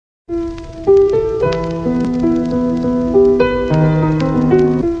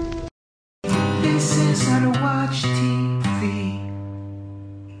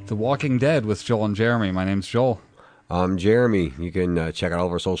Walking Dead with Joel and Jeremy. My name's Joel. I'm Jeremy. You can check out all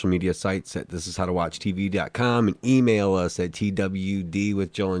of our social media sites at thishishowtowatchtv.com and email us at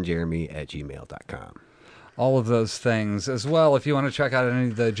twdwithjoelandjeremy@gmail.com. All of those things. As well, if you want to check out any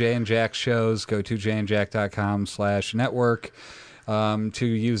of the Jay and Jack shows, go to jayandjack.com/network to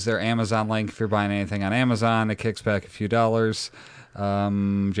use their Amazon link. If you're buying anything on Amazon, it kicks back a few dollars.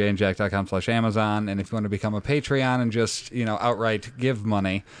 jayandjack.com/Amazon. And if you want to become a Patreon and just, outright give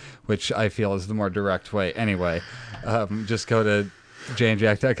money, which I feel is the more direct way anyway, just go to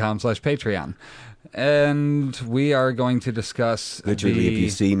jayandjack.com/Patreon. And we are going to discuss literally, if you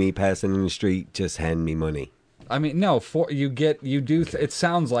see me passing in the street, just hand me money. I mean, no, it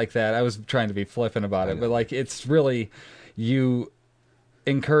sounds like that. I was trying to be flippant about it, but like, it's really, you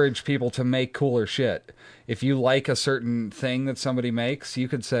encourage people to make cooler shit. If you like a certain thing that somebody makes, you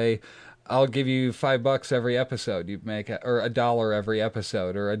could say, I'll give you $5 every episode you make, or $1 every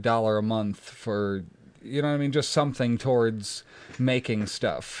episode, or $1 a month for, you know what I mean? Just something towards making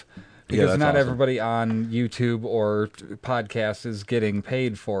stuff. Because not awesome. Everybody on YouTube or podcast is getting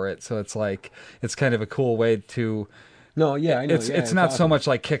paid for it. So it's like, it's kind of a cool way to... No, yeah, I know. It's not awesome. So much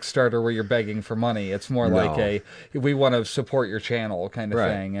like Kickstarter where you're begging for money. It's more like we want to support your channel kind of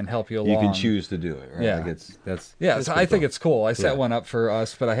thing and help you along. You can choose to do it, right? Yeah. Like so I think it's cool. I set one up for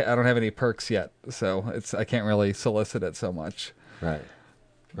us, but I don't have any perks yet. So I can't really solicit it so much. Right.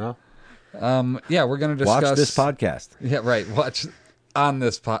 Well, we're going to discuss... Watch this podcast. Yeah, right. Watch on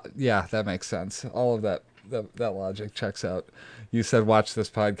this Yeah, that makes sense. All of that logic checks out. You said watch this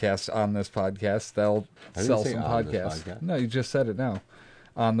podcast on this podcast. They'll sell some podcasts. No, you just said it now.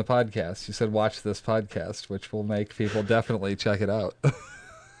 On the podcast. You said watch this podcast, which will make people definitely check it out.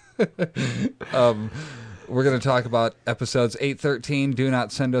 We're going to talk about episodes 813, Do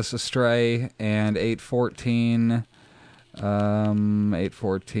Not Send Us Astray, and 814.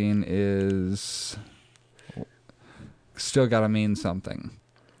 814 is Still Gotta Mean Something.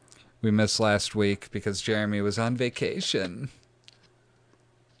 We missed last week because Jeremy was on vacation.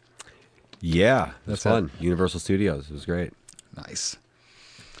 Yeah, that's fun. Universal Studios. It was great. Nice.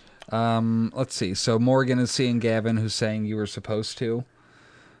 Let's see. So Morgan is seeing Gavin, who's saying you were supposed to,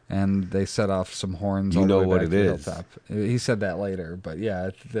 and they set off some horns. You all know the way what back it to is. Hilltop. He said that later, but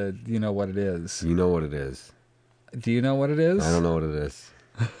yeah, you know what it is. You know what it is. Do you know what it is? I don't know what it is.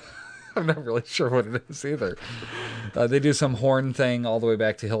 I'm not really sure what it is either. They do some horn thing all the way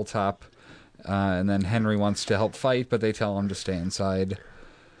back to Hilltop, and then Henry wants to help fight, but they tell him to stay inside.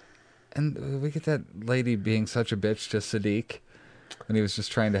 And we get that lady being such a bitch to Sadiq when he was just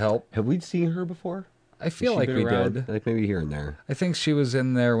trying to help. Have we seen her before? I feel like we did. Like maybe here and there. I think she was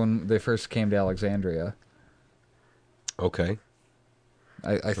in there when they first came to Alexandria. Okay.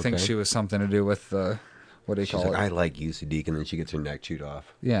 I think she was something to do with the... What do you call it? I like you, Sadiq, and then she gets her neck chewed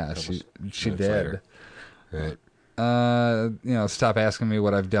off. Yeah, she did. Later. Right. Stop asking me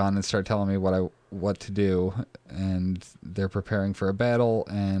what I've done and start telling me what to do. And they're preparing for a battle,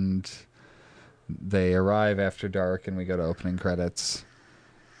 and they arrive after dark, and we go to opening credits.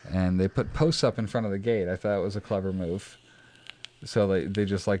 And they put posts up in front of the gate. I thought it was a clever move. So they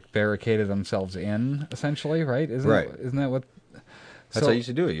just like barricaded themselves in, essentially, right? Isn't that what? That's how you used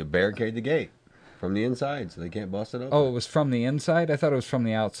to do it. You barricade the gate from the inside, so they can't bust it open. Oh, it was from the inside? I thought it was from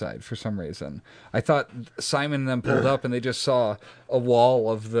the outside for some reason. I thought Simon and them pulled up and they just saw a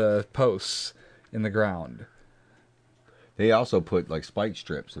wall of the posts in the ground. They also put like spike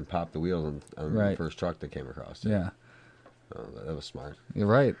strips and popped the wheels on right. the first truck that came across. Yeah. Oh, that was smart. You're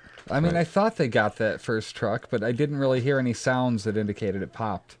right. I mean, I thought they got that first truck, but I didn't really hear any sounds that indicated it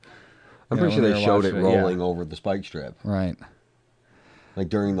popped. I'm pretty sure they showed it rolling over the spike strip. Right. Like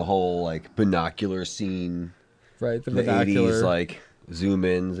during the whole like binocular scene. Right, the binocular. 80s like zoom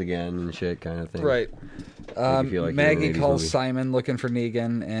ins again and shit kind of thing. Right. Like Maggie calls Simon looking for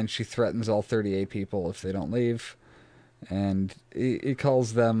Negan, and she threatens all 38 people if they don't leave. And he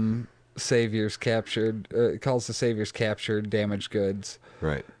calls them saviors captured, calls the saviors captured, damaged goods.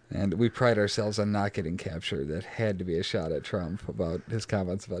 Right. And we pride ourselves on not getting captured. That had to be a shot at Trump about his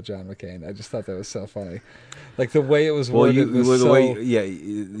comments about John McCain. I just thought that was so funny. Like the way it was worded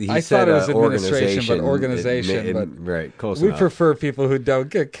he I thought it was administration, but organization. Right, close we enough. prefer people who don't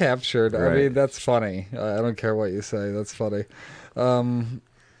get captured. Right. I mean, that's funny. I don't care what you say. That's funny.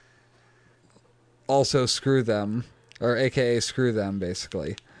 Also, screw them, or AKA screw them,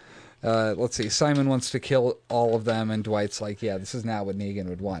 basically. Let's see. Simon wants to kill all of them, and Dwight's like, yeah, this is not what Negan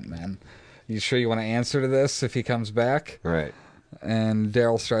would want, man. You sure you want to answer to this if he comes back? Right. And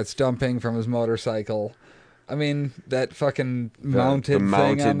Daryl starts dumping from his motorcycle. I mean, that fucking mounted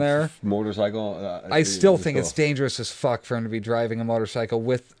thing on there. Motorcycle. I still think it's dangerous as fuck for him to be driving a motorcycle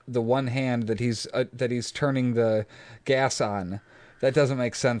with the one hand that he's turning the gas on. That doesn't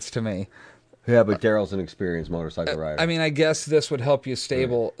make sense to me. Yeah, but Daryl's an experienced motorcycle rider. I mean, I guess this would help you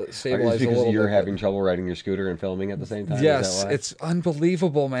stabilize a little bit. Because you're having trouble riding your scooter and filming at the same time? Yes, Is that why? it's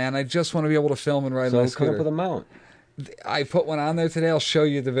unbelievable, man. I just want to be able to film and ride my So come up scooter. with a mount. I put one on there today. I'll show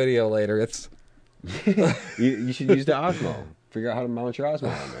you the video later. It's you should use the Osmo. Figure out how to mount your Osmo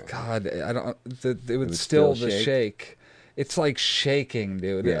on there. God, I don't. It would still the shake. It's like shaking,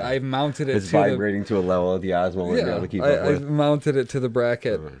 dude. Yeah. I mounted it. It's vibrating to a level of the Osmo wouldn't be able to keep up I with. mounted it to the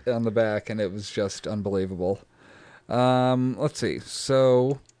bracket on the back, and it was just unbelievable. Let's see.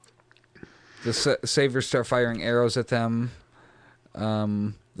 So the saviors start firing arrows at them.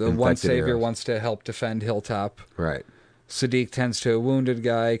 The one savior arrows. wants to help defend Hilltop. Right. Sadiq tends to a wounded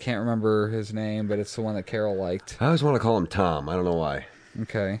guy. Can't remember his name, but it's the one that Carol liked. I always want to call him Tom. I don't know why.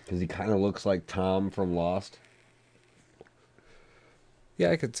 Okay. Because he kind of looks like Tom from Lost.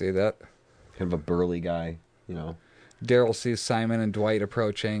 Yeah, I could see that. Kind of a burly guy, you know. Daryl sees Simon and Dwight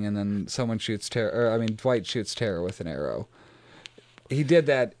approaching, and then someone shoots Tara. Dwight shoots Tara with an arrow. He did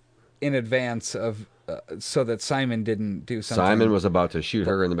that in advance of, so that Simon didn't do something. Simon was about to shoot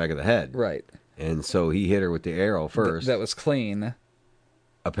her in the back of the head. Right. And so he hit her with the arrow first. That was clean.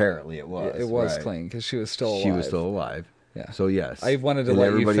 Apparently it was. It was right. clean, because she was still alive. She was still alive. Yeah. So yes. I wanted to And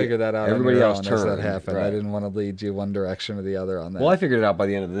let you figure that out everybody on your else own turned, as that happened. right. I didn't want to lead you one direction or the other on that. Well, I figured it out by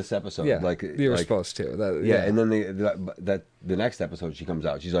the end of this episode. Yeah, like you were supposed to. And then the next episode she comes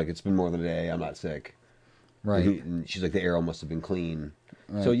out. She's like, it's been more than a day. I'm not sick. Right. And she's like, the arrow must have been clean.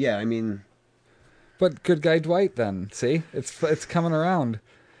 Right. So yeah, I mean. But good guy Dwight then. See? It's coming around.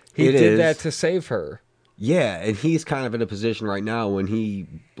 He did that to save her. Yeah, and he's kind of in a position right now when he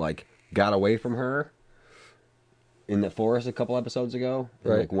like got away from her in the forest a couple episodes ago,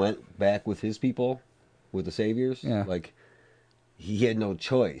 and like went back with his people, with the saviors. Yeah. Like he had no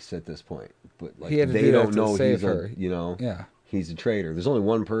choice at this point. But like He had to they do that don't to know save he's her. Yeah. He's a traitor. There's only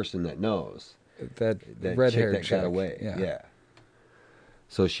one person that knows. That That red-haired chick that got away. Yeah.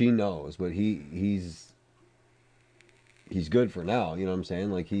 So she knows, but he's good for now, you know what I'm saying?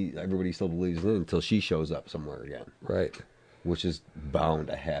 Like everybody still believes in it until she shows up somewhere again. Right. Which is bound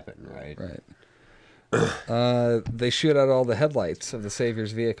to happen, right? Right. They shoot out all the headlights of the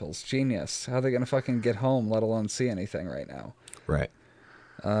Savior's vehicles. Genius. How are they going to fucking get home, let alone see anything right now? Right.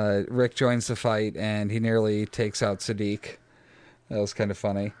 Rick joins the fight, and he nearly takes out Sadiq. That was kind of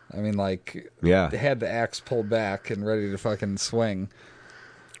funny. I mean, like, they had the axe pulled back and ready to fucking swing.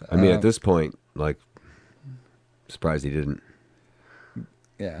 I mean, at this point, like, surprised he didn't.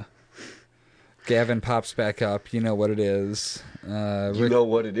 Yeah. Gavin pops back up. You know what it is. You know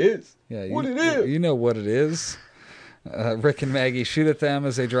what it is? Yeah, what it is? You know what it is. Rick and Maggie shoot at them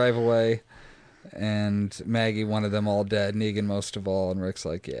as they drive away. And Maggie wanted them all dead. Negan most of all. And Rick's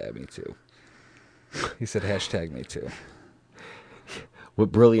like, yeah, me too. He said, #me too.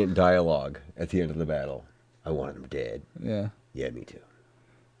 What brilliant dialogue at the end of the battle. I want him dead. Yeah. Yeah, me too.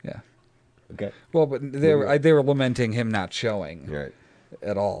 Yeah. Okay. Well, but they were lamenting him not showing Right.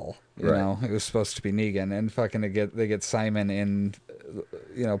 at all. You know, it was supposed to be Negan, and fucking they get Simon in,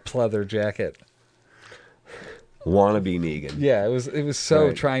 pleather jacket. Wannabe Negan. Yeah, it was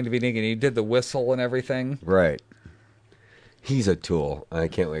so trying to be Negan. He did the whistle and everything. Right. He's a tool. I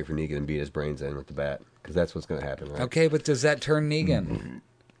can't wait for Negan to beat his brains in with the bat, because that's what's going to happen, right? Okay, but does that turn Negan?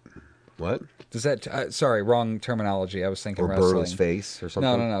 What? Does that? Sorry, wrong terminology. I was thinking Or wrestling. burn his face or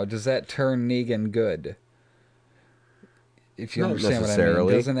something? No. Does that turn Negan good? If you Not understand what I mean,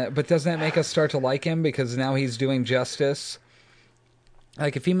 necessarily. doesn't that make us start to like him because now he's doing justice?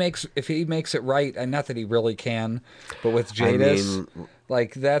 Like if he makes it right, and not that he really can, but with Jadis,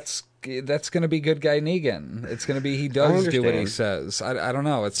 like that's going to be good guy Negan. It's going to be he does do what he says. I don't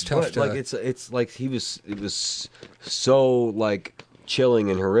know. It's tough but, like it's like it was so like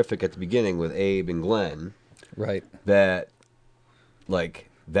chilling and horrific at the beginning with Abe and Glenn, right? That like.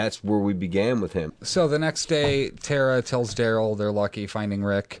 That's where we began with him. So the next day, Tara tells Daryl they're lucky finding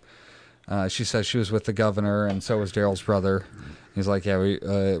Rick. She says she was with the governor, and so was Daryl's brother. He's like, yeah,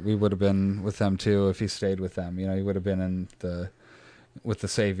 we would have been with them too if he stayed with them. You know, he would have been with the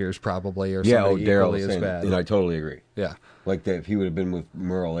Saviors probably, or somebody equally as bad. And I totally agree. Yeah, like if he would have been with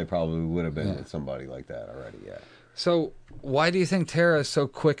Merle, they probably would have been with somebody like that already. Yeah. So why do you think Tara so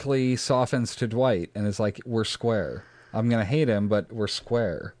quickly softens to Dwight and is like, we're square? I'm going to hate him, but we're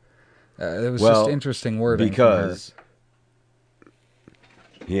square. It was just interesting wording. Because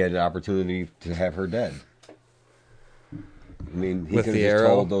he had an opportunity to have her dead. I mean, he could have just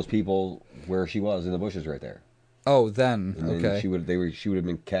told those people where she was in the bushes right there. Oh, then And then okay. she would have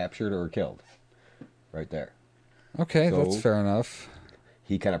been captured or killed, right there. Okay, So, that's fair enough.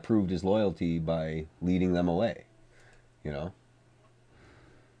 He kind of proved his loyalty by leading them away, you know,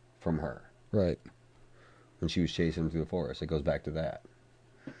 from her. Right. When she was chasing him through the forest. It goes back to that.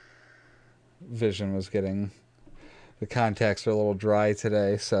 Vision was getting... The contacts are a little dry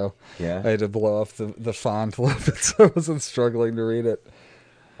today, so Yeah. I had to blow up the font a little bit so I wasn't struggling to read it.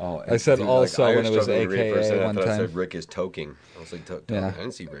 Oh, I said dude, also I when it was struggled to read it for a AKA second. one I thought I time. said Rick is toking. I was like, Yeah. I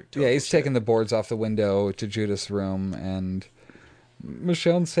didn't see Rick toking. Yeah, he's shit. taking the boards off the window to Judith's room, and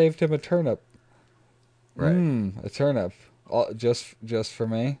Michonne saved him a turnip. Right. A turnip. Just for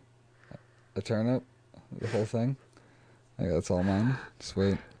me? A turnip? The whole thing? I think that's all mine.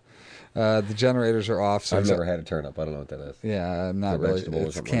 Sweet. The generators are off. So I've never had a turnip. I don't know what that is. Yeah, I'm not It's a really. vegetable or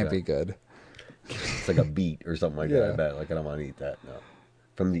It something can't like be that. good. It's like a beet or something like that. Yeah. I bet. Like I don't want to eat that. No.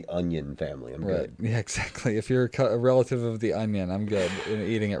 From the onion family, I'm Right. good. Yeah, exactly. If you're a relative of the onion, I'm good in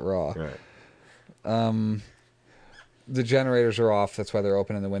eating it raw. Right. The generators are off. That's why they're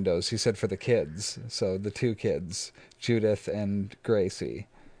opening the windows. He said for the kids. So the two kids, Judith and Gracie.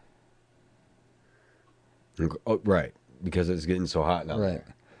 Oh, right. Because it's getting so hot now. Right.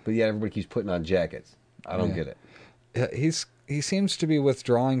 But yet everybody keeps putting on jackets. I don't Yeah. get it. He seems to be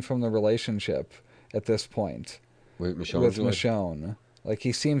withdrawing from the relationship at this point With Michonne. with Michonne. Like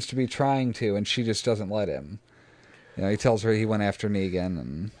he seems to be trying to, and she just doesn't let him. You know, he tells her he went after Negan,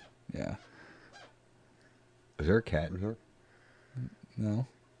 and yeah. Is there a cat in here? No,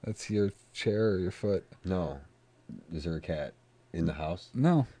 that's your chair or your foot. No. Is there a cat in the house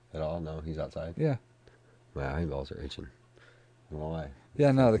No. at all? No, he's outside. Yeah. My eyeballs are itching. I don't know why.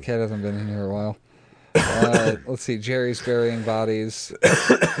 Yeah, no, the cat hasn't been in here a while. Let's see. Jerry's burying bodies.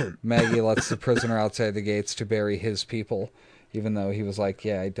 Maggie lets the prisoner outside the gates to bury his people, even though he was like,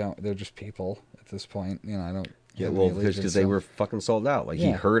 "Yeah, I don't. They're just people at this point. You know, I don't." Yeah, have well, any allegiance because to they them." were fucking sold out. Like he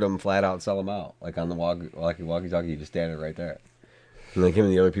Yeah. heard them flat out sell them out, like on the walkie-talkie, he just standing right there. And like him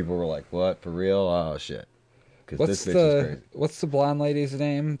and the other people were like, "What, for real? Oh shit!" Because this bitch is crazy. What's the blonde lady's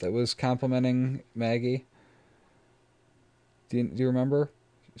name that was complimenting Maggie? Do you remember?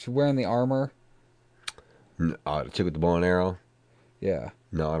 She's wearing the armor. The chick with the bow and arrow. Yeah.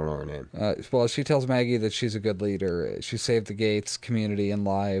 No, I don't know her name. Well, she tells Maggie that she's a good leader. She saved the gates, community, and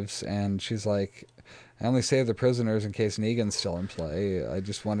lives. And she's like, I only saved the prisoners in case Negan's still in play. I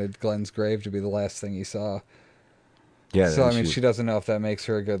just wanted Glenn's grave to be the last thing he saw. Yeah. So, I mean, she doesn't know if that makes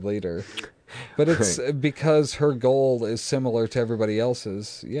her a good leader. But it's because her goal is similar to everybody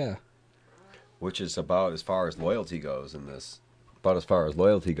else's. Yeah. Which is about as far as loyalty goes in this. About as far as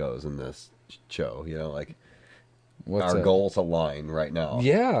loyalty goes in this show. You know, like What's our that? goals align right now.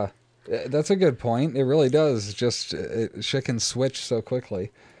 Yeah. That's a good point. It really does. Just shit can switch so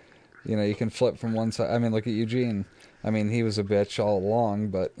quickly. You know, you can flip from one side. I mean, look at Eugene. I mean, he was a bitch all along,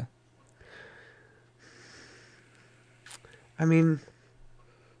 but... I mean,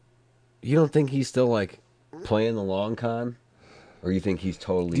 you don't think he's still, like, playing the long con? Or you think he's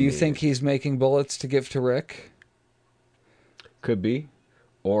totally... Do you mean? think he's making bullets to give to Rick? Could be.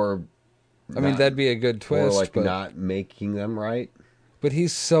 Or... I mean, that'd be a good twist. Or, like, but, not making them right. but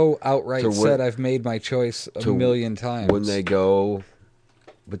he's so outright So said, I've made my choice a million times. When they go...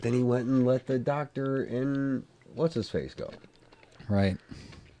 But then he went and let the doctor and... What's-his-face go? Right.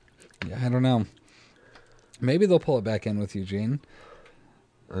 Yeah, I don't know. Maybe they'll pull it back in with Eugene.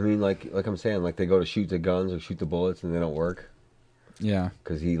 I mean, like I'm saying, like, they go to shoot the guns or shoot the bullets and they don't work. Yeah.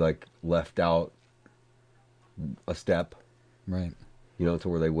 Because he, like, left out a step, Right. you know, to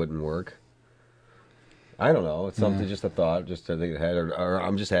where they wouldn't work. I don't know. It's something, just a thought, just to think ahead. Or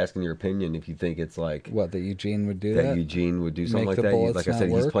I'm just asking your opinion if you think it's like... What, that Eugene would do that that? Eugene would do something Make like the that. bullets Like I not said,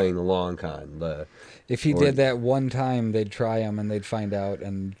 he's work? playing the long con. If he or- did that one time, they'd try him and they'd find out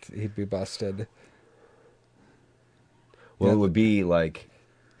and he'd be busted. Well, Yeah. it would be like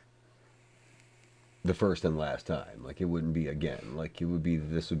the first and last time. Like, it wouldn't be again. Like, it would be...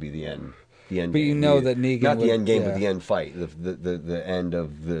 This would be the end. The end But you game. know that Negan not the would- end game, yeah. but the end fight. The end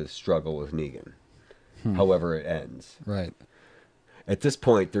of the struggle with Negan. However it ends. Right. At this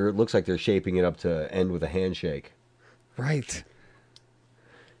point, it looks like they're shaping it up to end with a handshake. Right.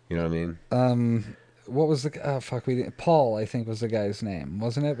 You know what I mean? What was the... Oh, fuck. Paul, I think, was the guy's name.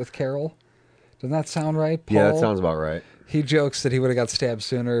 Wasn't it, with Carol? Doesn't that sound right? Paul? Yeah, that sounds about right. He jokes that he would have got stabbed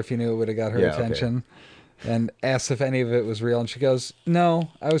sooner if he knew it would have got her Yeah, okay. attention. And asks if any of it was real. And she goes, no,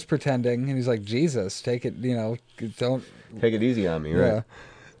 I was pretending. And he's like, Jesus, take it, don't... Take it easy on me, right?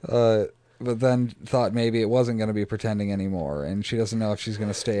 Yeah. But then thought maybe it wasn't going to be pretending anymore. And she doesn't know if she's going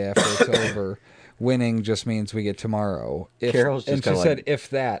to stay after it's over. Winning just means we get tomorrow. Carol's just and she kinda said, like- if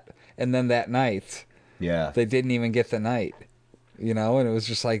that. And then that night, Yeah. They didn't even get the night. You know, and it was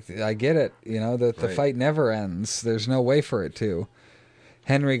just like, I get it. You know, that the fight never ends. There's no way for it to.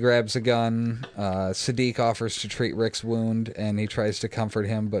 Henry grabs a gun. Sadiq offers to treat Rick's wound, and he tries to comfort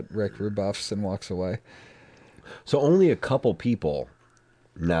him, but Rick rebuffs and walks away. So only a couple people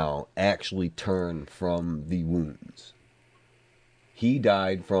now actually turn from the wounds. He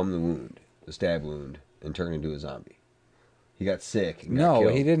died from the wound, the stab wound, and turned into a zombie. He got sick. And got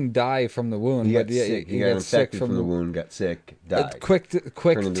killed. He didn't die from the wound. He got sick. He got infected from the wound, got sick, died.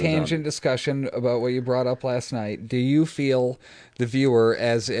 Quick tangent discussion about what you brought up last night. Do you feel the viewer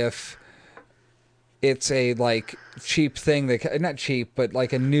as if it's a like cheap thing that not cheap, but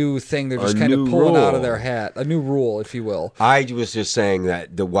like a new thing they're just kind of pulling out of their hat, a new rule, if you will? I was just saying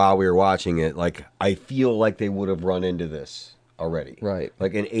that while we were watching it, like I feel like they would have run into this already, right?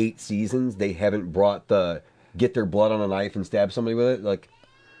 Like in 8 seasons, they haven't brought the get their blood on a knife and stab somebody with it. Like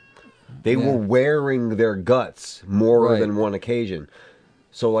they were wearing their guts more than one occasion.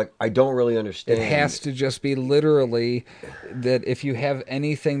 So, like, I don't really understand. It has to just be literally that if you have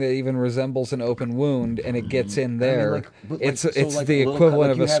anything that even resembles an open wound and it gets in there, it's the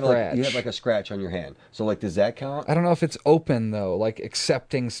equivalent of a scratch. You have, like, a scratch on your hand. So, like, does that count? I don't know if it's open, though, like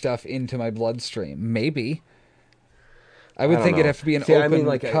accepting stuff into my bloodstream. Maybe. I would think it'd have to be an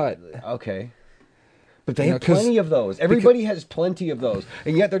open cut. Okay. But they have plenty of those. Everybody has plenty of those.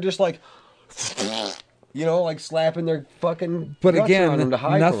 And yet they're just like... You know, like slapping their fucking. But again, to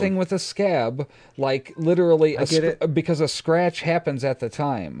hide nothing with a scab. Like literally, because a scratch happens at the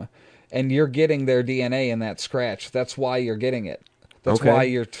time, and you're getting their DNA in that scratch. That's why you're getting it. That's why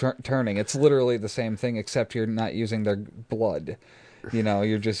you're turning. It's literally the same thing, except you're not using their blood. You know,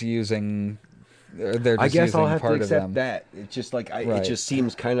 you're just using. They're just I guess using I'll have part to accept of them. that. It's just like it just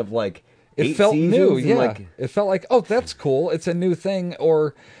seems kind of like. It felt new, yeah. Like, it felt like, oh, that's cool. It's a new thing,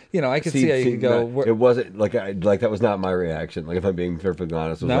 or I could see how you could go. It wasn't like that was not my reaction. Like if I'm being perfectly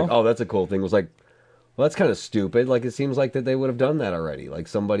honest, it was like, oh, that's a cool thing. It was like, well, that's kind of stupid. Like it seems like that they would have done that already. Like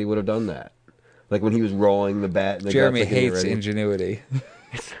somebody would have done that. Like when he was rolling the bat. And the Jeremy hates ingenuity.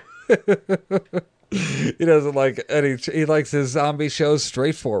 He doesn't like any. He likes his zombie shows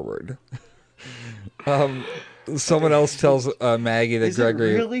straightforward. Someone else tells Maggie that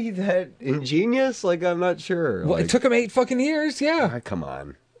Gregory... Is it really that ingenious? Like, I'm not sure. Well, it took him 8 fucking years, yeah. Come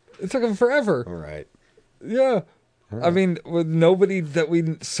on. It took him forever. All right. Yeah. Right. I mean, nobody that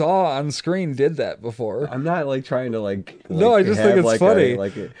we saw on screen did that before. I'm not, like, trying to, like no, I just think it's funny.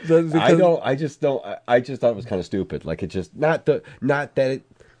 I just thought it was kind of stupid. Like, it just... Not that it...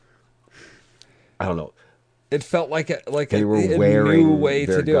 I don't know. It felt like they were wearing new way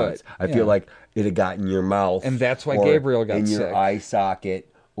to do guts. it. I feel like it had got in your mouth, and that's why Gabriel got in sick. your eye socket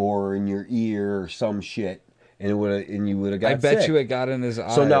or in your ear or some shit, and you would have got. I bet sick. you it got in his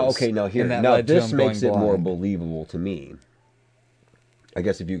eyes. So now this makes it more believable to me. I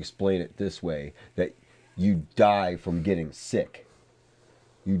guess if you explain it this way, that you die from getting sick,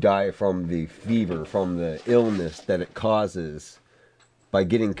 you die from the fever, from the illness that it causes. By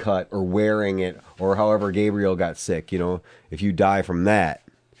getting cut or wearing it or however Gabriel got sick, if you die from that,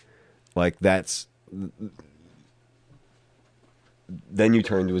 like then you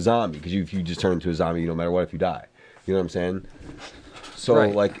turn into a zombie because if you just turn into a zombie, no matter what, if you die, you know what I'm saying? So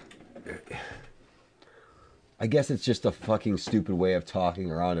like, I guess it's just a fucking stupid way of talking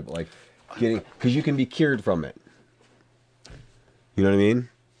around it, but like because you can be cured from it. You know what I mean?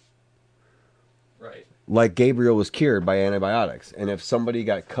 Right. Like Gabriel was cured by antibiotics, and if somebody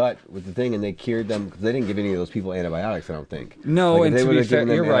got cut with the thing and they cured them, because they didn't give any of those people antibiotics, I don't think. No, like, and to be fair,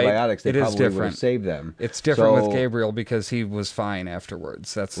 you're right. They probably would have saved them. It's different with Gabriel because he was fine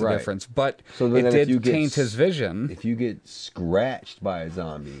afterwards. That's the difference. But it did taint his vision. If you get scratched by a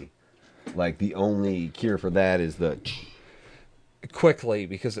zombie, like the only cure for that is the quickly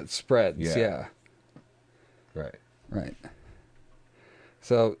because it spreads. Yeah. Right.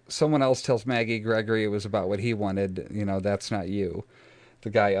 So someone else tells Maggie Gregory it was about what he wanted. That's not you.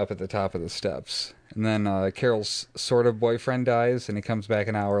 The guy up at the top of the steps. And then Carol's sort of boyfriend dies, and he comes back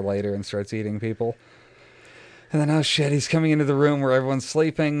an hour later and starts eating people. And then, oh shit, he's coming into the room where everyone's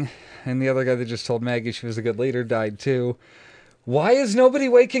sleeping, and the other guy that just told Maggie she was a good leader died too. Why is nobody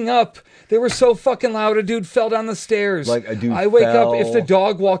waking up? They were so fucking loud. A dude fell down the stairs. Like a dude I wake up if the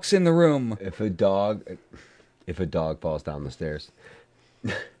dog walks in the room. If a dog falls down the stairs.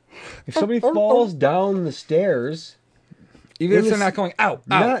 If somebody falls down the stairs, even if they're not going, ow,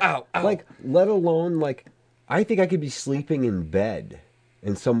 ow, ow, ow. Like, let alone, like, I think I could be sleeping in bed.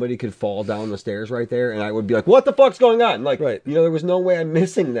 and somebody could fall down the stairs right there, and I would be like, what the fuck's going on? Like, Right. you know, there was no way I'm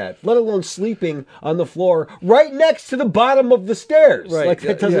missing that, let alone sleeping on the floor right next to the bottom of the stairs. Right. Like,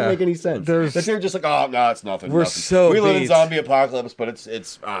 that doesn't Yeah. make any sense. That they're just like, oh, no, it's nothing. We're nothing. so We live in beat. zombie apocalypse, but it's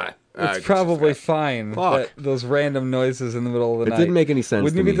It's probably fine. Fuck. Those random noises in the middle of the It night. didn't make any sense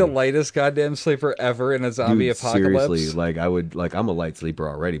Wouldn't to you be the me. lightest goddamn sleeper ever in a zombie Dude, apocalypse? seriously, like, I'm a light sleeper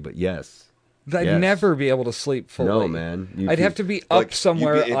already, but yes. I'd Yes. never be able to sleep fully. No, man. I'd have to be up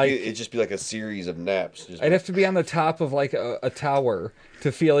somewhere. It'd just be like a series of naps. I'd have to be on the top of like a tower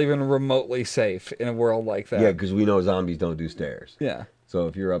to feel even remotely safe in a world like that. Yeah, because we know zombies don't do stairs. Yeah. So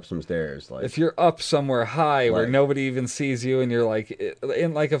if you're up some stairs, like... If you're up somewhere high where Like- nobody even sees you, and you're like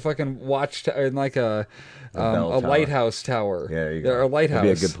in like a fucking in like a bell tower. lighthouse tower. Yeah, there you Or go. a lighthouse.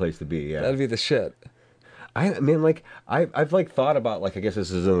 That'd be a good place to be, yeah. That'd be the shit. I mean, like, I've like thought about, like, I guess this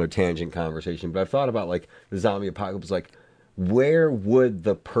is another tangent conversation, but I've thought about, like, the zombie apocalypse, like, where would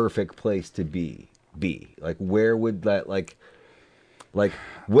the perfect place to be? Like, where would that, like what,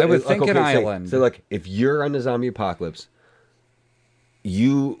 I would think an island. So, like, if you're on the zombie apocalypse,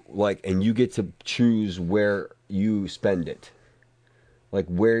 you, like, and you get to choose where you spend it. Like,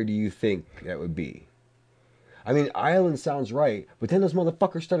 where do you think that would be? I mean, island sounds right, but then those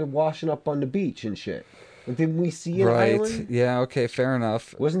motherfuckers started washing up on the beach and shit. Like, didn't we see an island? Yeah, okay, fair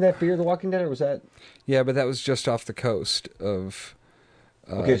enough. Wasn't that Fear the Walking Dead, or was that... Yeah, but that was just off the coast of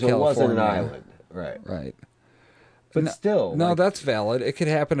Okay, so California. it wasn't an island. Right. Right. But No- still. No, like- that's valid. It could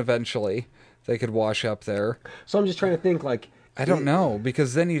happen eventually. They could wash up there. So I'm just trying to think, like... I don't know,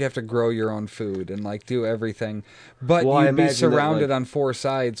 because then you'd have to grow your own food and like do everything. But Well, I you'd be imagine that, surrounded like- on four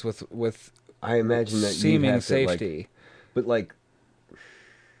sides with I imagine that you'd seeming have to, like- safety. but, like,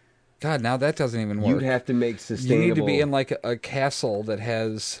 God, now that doesn't even work. you'd have to make You sustainable... need to be in like a castle that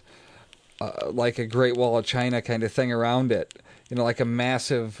has like a Great Wall of China kind of thing around it. You know, like a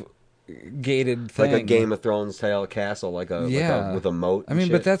massive gated thing. Like a Game of Thrones style castle, with a moat. I and mean,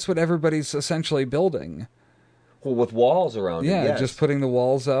 shit. but that's what everybody's essentially building. Well, with walls around Yeah, it, yes. just putting the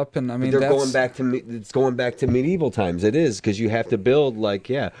walls up, and I mean, They're that's going back to it's going back to medieval times. It is, because you have to build like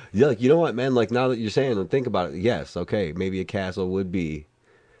like, you know what, man, like, now that you're saying and think about it, yes, okay, maybe a castle would be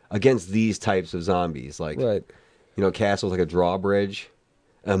against these types of zombies, like, right, you know, castles like a drawbridge.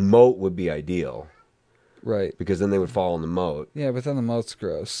 A moat would be ideal, right. because then they would fall in the moat. Yeah, but then the moat's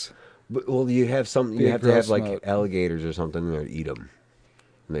gross. But, well, you have some, Be you a have to have gross like moat. alligators or something, and they'd eat them,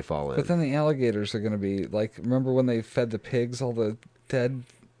 and they fall in. But then the alligators are going to be like, remember when they fed the pigs all the dead?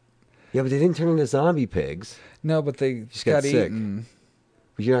 Yeah, but they didn't turn into zombie pigs. No, but they Just got got sick. eaten.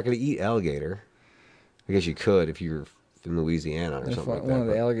 But you're not going to eat alligator. I guess you could if you're in Louisiana or If something like one that. of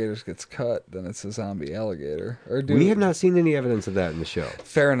the but- alligators gets cut, then it's a zombie alligator. Or We have not seen any evidence of that in the show.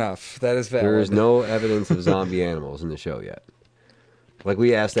 Fair enough. That is valid. There is no evidence of zombie animals in the show yet. Like,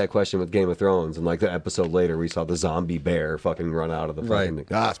 we asked that question with Game of Thrones, and like the episode later, we saw the zombie bear fucking run out of the fucking Right.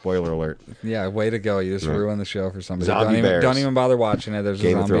 thing. Ah, spoiler alert. Yeah, way to go. You just Right. ruined the show for somebody. Zombie bears. Don't even bother watching it. There's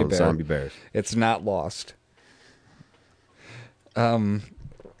Game a of zombie Thrones, bear. zombie bears. It's not lost.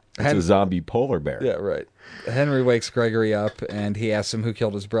 It's a zombie polar bear. Yeah, right. Henry wakes Gregory up, and he asks him who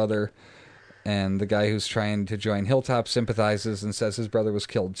killed his brother. And the guy who's trying to join Hilltop sympathizes and says his brother was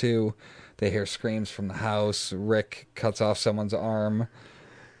killed too. They hear screams from the house. Rick cuts off someone's arm.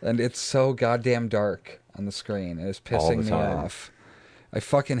 And it's so goddamn dark on the screen. It is All pissing the me time. off. I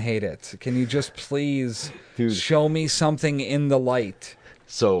fucking hate it. Can you just please Dude. show me something in the light?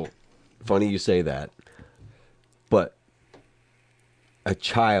 So, funny you say that. But a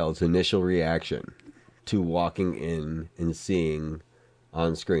child's initial reaction to walking in and seeing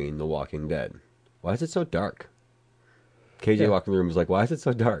on screen The Walking Dead. Why is it so dark? KJ Yeah. walked in the room and was like, why is it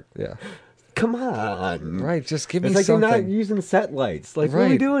so dark? Yeah. Come on. Right, just give me It's like something. they're not using set lights. Like, what are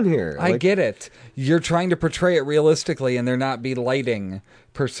we Right. doing here? I Like, get it. You're trying to portray it realistically and there not be lighting,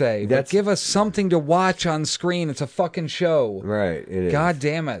 per se. But That's- give us something to watch on screen. It's a fucking show. Right, it is. God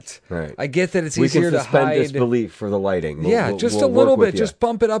damn it. Right. I get that it's we easier can to suspend hide. disbelief for the lighting. Yeah, just we'll a little work with bit. ya. Just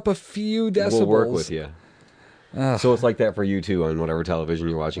bump it up a few decibels. We'll work with you. So it's like that for you too on whatever television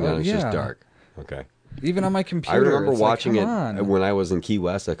you're watching on. It's yeah. just dark. Okay. Even on my computer. I remember it's like, watching come it on. when I was in Key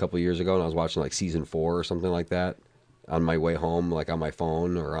West a couple years ago, and I was watching like season 4 or something like that on my way home, like on my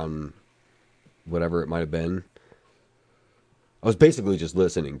phone or on whatever it might have been. I was basically just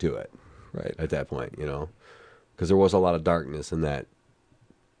listening to it Right. at that point, you know, because there was a lot of darkness in that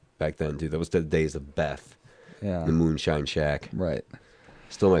back then too. That was the days of Beth, Yeah. the Moonshine Shack. Right.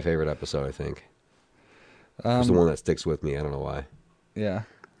 Still my favorite episode, I think. It's the one that sticks with me. I don't know why. Yeah.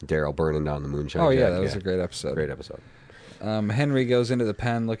 Daryl burning down the Moonshine Oh, Shack. yeah, that was a great episode. Great episode. Henry goes into the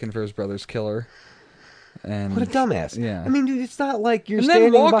pen looking for his brother's killer. And What a dumbass. Yeah. I mean, dude, it's not like you're and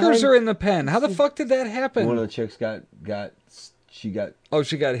standing then walkers behind... are in the pen. How the fuck did that happen? One of the chicks she got... Oh,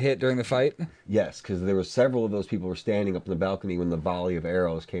 she got hit during the fight? Yes, because there were several of those people were standing up in the balcony when the volley of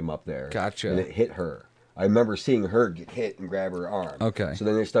arrows came up there. Gotcha. And it hit her. I remember seeing her get hit and grab her arm. Okay. So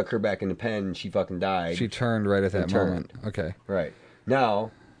then they stuck her back in the pen and she fucking died. She turned right at that moment. Okay. Right.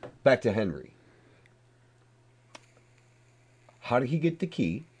 Now, back to Henry. How did he get the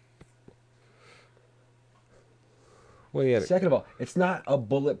key? Well, yeah. Second of all, it's not a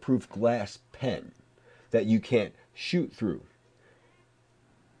bulletproof glass pen that you can't shoot through.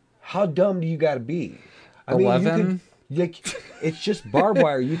 How dumb do you got to be? I 11? mean, it's just barbed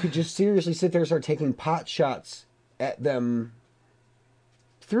wire. You could just seriously sit there and start taking pot shots at them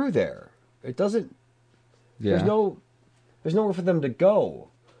through there. It doesn't... Yeah. There's nowhere for them to go.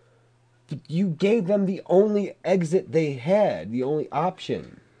 You gave them the only exit they had, the only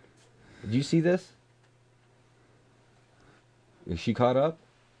option. Did you see this? Is she caught up?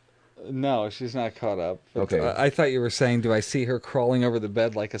 No, she's not caught up. Okay. I thought you were saying, do I see her crawling over the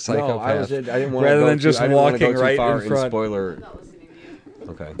bed like a psychopath? No, I didn't want rather to go than just I didn't want to walking go too right far in front. spoiler. I'm not listening to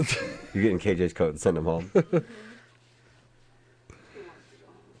you. Okay. You're getting KJ's coat and send him home.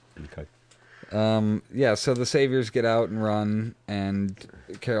 Okay. Yeah, so the saviors get out and run, and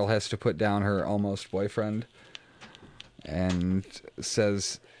Carol has to put down her almost boyfriend, and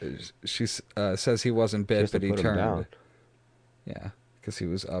says says he wasn't bit, has to but he put him turned. down. Yeah, because he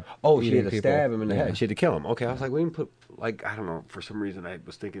was up. Oh, she eating had to people. stab him in the Yeah. head. She had to kill him. Okay, I was like, we didn't put, like, I don't know. For some reason, I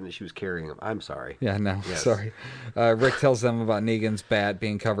was thinking that she was carrying him. I'm sorry. Yeah, no, Yes. sorry. Rick tells them about Negan's bat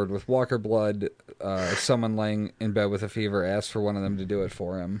being covered with walker blood. Someone laying in bed with a fever asks for one of them to do it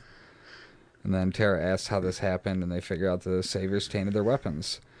for him. And then Tara asks how this happened, and they figure out the saviors tainted their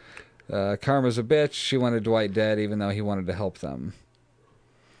weapons. Karma's a bitch. She wanted Dwight dead, even though he wanted to help them.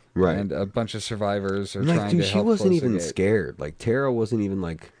 Right. And a bunch of survivors are like, trying dude, to she help wasn't close the even gate. scared. Like, Tara wasn't even,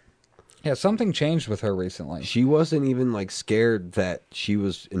 like... Yeah, something changed with her recently. She wasn't even, like, scared that she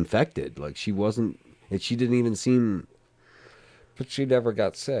was infected. Like, she wasn't... And she didn't even seem... But she never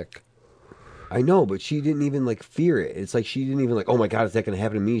got sick. I know, but she didn't even, like, fear it. It's like she didn't even, like, oh, my God, is that going to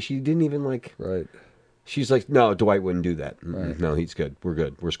happen to me? She didn't even, like... Right. She's like, no, Dwight wouldn't do that. Right. No, he's good. We're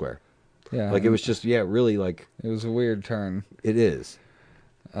good. We're square. Yeah. Like, it was just, yeah, really, like... It was a weird turn. It is.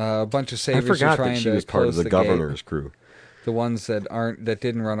 A bunch of I saviors are forgot trying that she to was part of close the gate. governor's crew. The ones that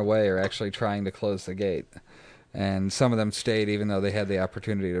didn't run away are actually trying to close the gate, and some of them stayed even though they had the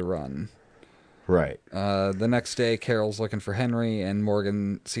opportunity to run. Right. The next day, Carol's looking for Henry, and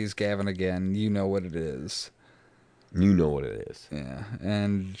Morgan sees Gavin again. You know what it is. You know what it is. Yeah,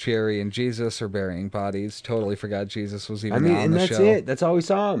 and Jerry and Jesus are burying bodies. Totally forgot Jesus was even I mean, on and the that's show. it. That's all we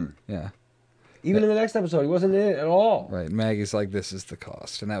saw him. Yeah, Even in the next episode, he wasn't in it at all. right. Maggie's like, this is the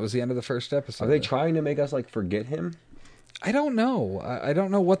cost, and that was the end of the first episode. Are they trying to make us, like, forget him? I don't know. I don't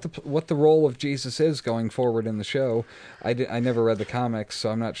know what the role of Jesus is going forward in the show. I never read the comics, so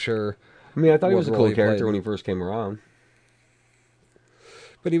I'm not sure. I mean, I thought he What was a role cool he character played. when he first came around.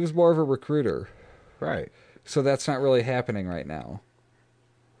 But he was more of a recruiter, Right. so that's not really happening right now.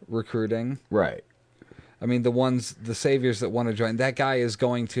 Recruiting. Right. I mean, the saviors that want to join, that guy is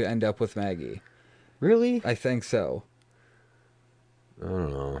going to end up with Maggie. Really? I think so. I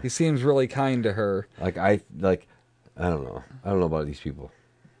don't know. He seems really kind to her. I don't know. I don't know about these people.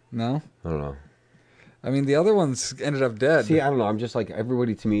 No? I don't know. I mean, the other ones ended up dead. See, I don't know. I'm just like,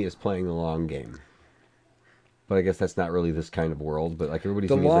 everybody to me is playing the long game. But I guess that's not really this kind of world. But like everybody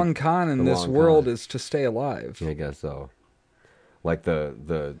the to me is long like, con in the this long world con. is to stay alive. Yeah, I guess so. Like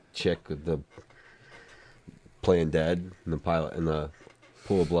the chick with the playing dead in the pilot in the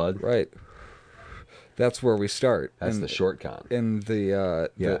pool of blood. Right. That's where we start. That's in, the short con. In the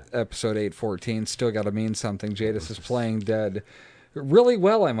Yeah. episode 814, still got to mean something. Jadis is playing dead really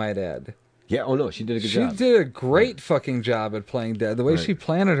well, I might add. Yeah. Oh no, she did a good She job. did a great fucking job at playing dead. The way Right. she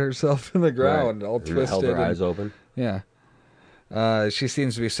planted herself in the ground, Right. all And twisted. held her and- eyes open. Yeah. She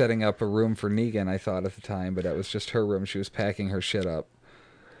seems to be setting up a room for Negan, I thought at the time, but that was just her room. She was packing her shit up.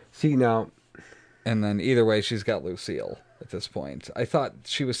 See now, And then either way, she's got Lucille at this point. I thought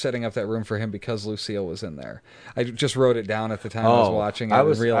she was setting up that room for him because Lucille was in there. I just wrote it down at the time I was watching it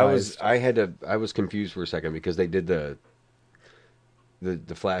and realized. I was confused for a second because they did the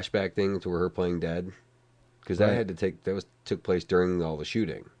flashback thing to her playing dead, because that Right. took place during all the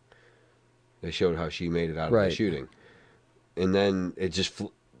shooting. They showed how she made it out of Right. the shooting, and then it just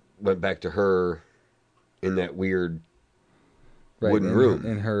went back to her in that weird wooden in, room.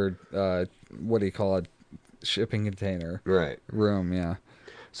 in her what do you call it, shipping container Right. room. Yeah.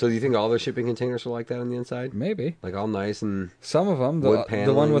 So do you think all their shipping containers are like that on the inside? Maybe. Like all nice and Some of them. wood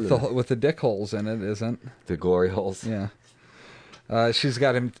The one with paneling the dick holes in it isn't. the glory holes? Yeah. She's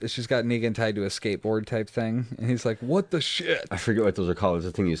got Negan tied to a skateboard type thing, and he's like, "What the shit?" I forget what those are called. It's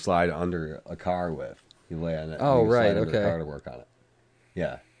the thing you slide under a car with. You lay on it. Oh, you slide right, under the okay. car to work on it.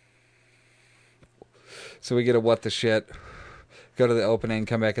 Yeah. So we get a what the shit. Go to the opening,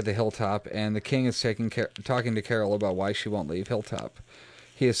 come back at the hilltop, and the king is talking to Carol about why she won't leave Hilltop.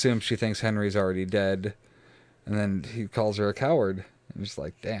 He assumes she thinks Henry's already dead, and then he calls her a coward. And she's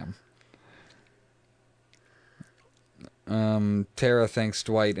like, damn. Tara thinks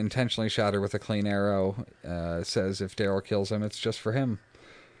Dwight intentionally shot her with a clean arrow. Says if Daryl kills him, it's just for him.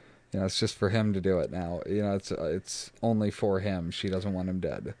 It's just for him to do it now. It's only for him. She doesn't want him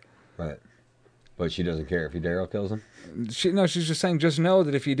dead. Right. But she doesn't care if Daryl kills him? She's just saying, just know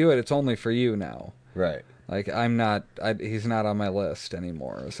that if you do it, it's only for you now. Right. Like, he's not on my list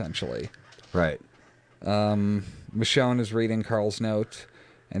anymore, essentially. Right. Michonne is reading Carl's note,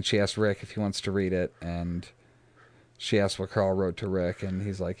 and she asks Rick if he wants to read it, and she asks what Carl wrote to Rick, and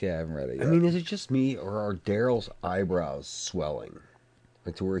he's like, yeah, I haven't read it yet. I mean, is it just me, or are Daryl's eyebrows swelling?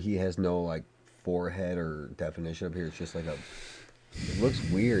 Like, to where he has no, like, forehead or definition up here? It's just like it looks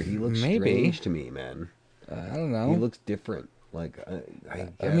weird. He looks strange to me, man. I don't know. He looks different. Like, I guess.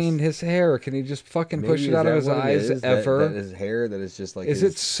 I mean, his hair, can he just fucking push Maybe it out of is his that what it eyes is? ever? That his hair, that is just like... Is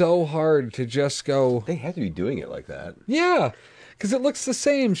it so hard to just go... They have to be doing it like that. Yeah, because it looks the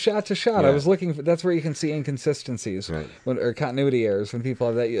same shot to shot. Yeah. I was looking for... That's where you can see inconsistencies. Right. Or continuity errors. When people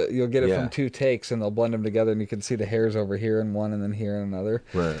have that, you'll get it from 2 takes, and they'll blend them together, and you can see the hairs over here in one, and then here in another.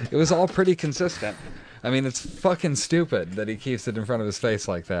 Right. It was all pretty consistent. I mean, it's fucking stupid that he keeps it in front of his face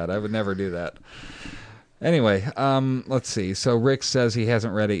like that. I would never do that. Anyway, let's see. So Rick says he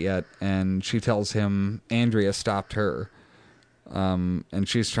hasn't read it yet, and she tells him Andrea stopped her, and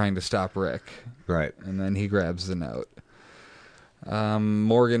she's trying to stop Rick. Right. And then he grabs the note.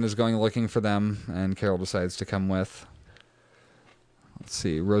 Morgan is going looking for them, and Carol decides to come with. Let's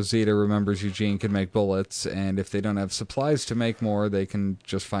see. Rosita remembers Eugene can make bullets, and if they don't have supplies to make more, they can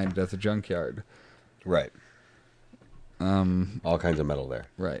just find it at the junkyard. Right. All kinds of metal there.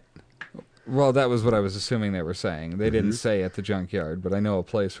 Right. Well, that was what I was assuming they were saying. They didn't say at the junkyard, but I know a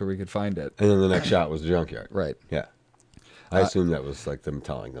place where we could find it. And then the next shot was the junkyard. Right. Yeah. I assume that was like them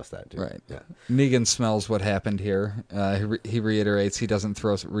telling us that, too. Right. Yeah. Negan smells what happened here. He reiterates he doesn't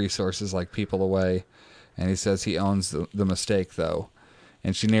throw resources like people away, and he says he owns the mistake, though.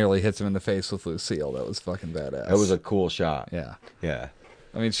 And she nearly hits him in the face with Lucille. That was fucking badass. That was a cool shot. Yeah. Yeah.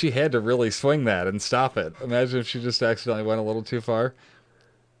 I mean, she had to really swing that and stop it. Imagine if she just accidentally went a little too far.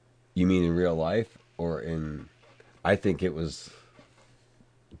 You mean in real life or in... I think it was...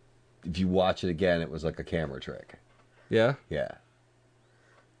 If you watch it again, it was like a camera trick. Yeah? Yeah.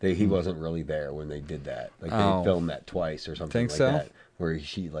 He wasn't really there when they did that. Like, they filmed that twice or something Think like so? that. Where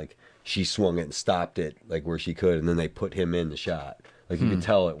she swung it and stopped it, like, where she could, and then they put him in the shot. Like, you could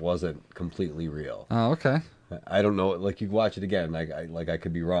tell it wasn't completely real. Oh, okay. I don't know. Like, you watch it again, I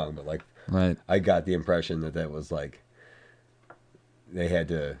could be wrong, but, like, Right. I got the impression that was, like, they had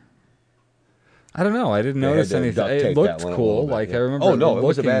to... I don't know. I didn't notice anything. duct tape It looked that one a cool. little bit, Like, yeah. I remember Oh, no, it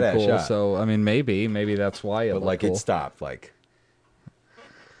was a looking badass cool. shot. So, I mean, maybe that's why it But, looked like, cool. it stopped, like,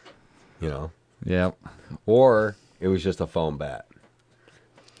 you know? Yep. Or it was just a foam bat.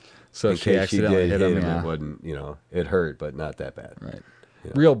 So In she case accidentally did hit him, it yeah. wouldn't, it hurt, but not that bad. Right.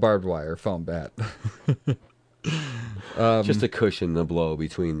 Yeah. Real barbed wire foam bat. Just to cushion the blow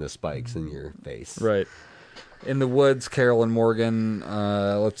between the spikes in your face. Right. In the woods, Carol and Morgan,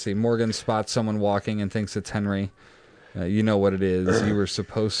 let's see, Morgan spots someone walking and thinks it's Henry. You know what it is. You were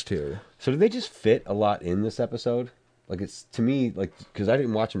supposed to. So did they just fit a lot in this episode? Like, it's, to me, like, because I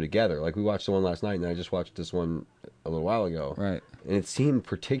didn't watch them together. Like, we watched the one last night, and I just watched this one a little while ago. Right. And it seemed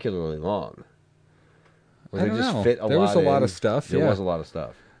particularly long. I don't know. Fit a There was lot a lot in. of stuff, There yeah. was a lot of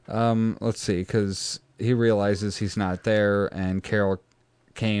stuff. Let's see, because he realizes he's not there, and Carol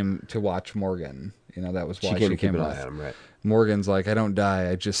came to watch Morgan. You know, that was why she to keep came an off. eye on him, right? Morgan's like, I don't die,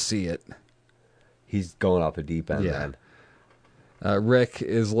 I just see it. He's going off the deep end, Yeah. man. Rick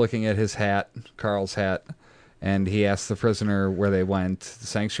is looking at his hat, Carl's hat, and he asks the prisoner where they went, the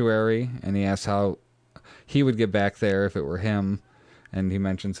sanctuary, and he asks how he would get back there if it were him. And he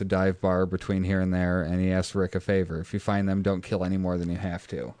mentions a dive bar between here and there, and he asks Rick a favor. If you find them, don't kill any more than you have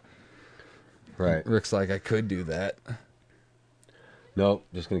to. Right. Rick's like, I could do that. Nope,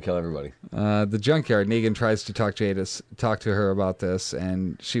 just going to kill everybody. The junkyard, Negan tries to talk to her about this,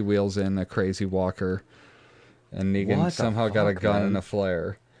 and she wheels in a crazy walker. And Negan What the somehow got a fuck, gun man? and a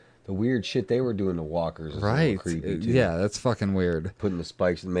flare. the weird shit they were doing to walkers is a little Right. creepy too. Yeah, that's fucking weird. Putting the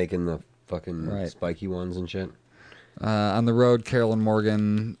spikes and making the fucking Right. spiky ones and shit. On the road, Carol and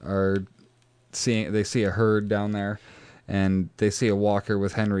Morgan they see a herd down there, and they see a walker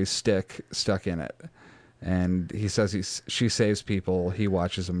with Henry's stick stuck in it. And he says she saves people, he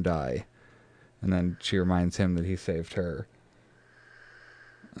watches them die. And then she reminds him that he saved her.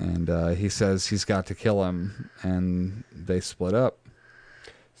 And he says he's got to kill him, and they split up.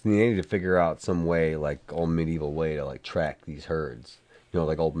 So they need to figure out some way, like old medieval way to like track these herds. You know,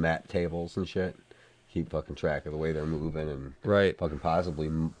 like old map tables and shit. Keep fucking track of the way they're moving and Right. fucking possibly,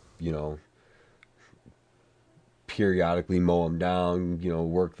 you know, periodically mow them down, you know,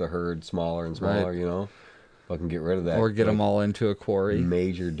 work the herd smaller and smaller, Right. you know. Fucking get rid of that. Or get like, them all into a quarry.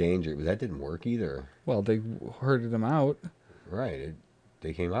 major danger. But that didn't work either. Well, they herded them out. Right.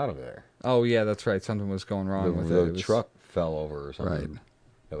 They came out of there. Oh, yeah, that's right. Something was going wrong with it. The truck fell over or something. Right.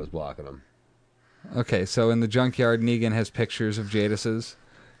 That was blocking them. Okay, so in the junkyard, Negan has pictures of Jadis's.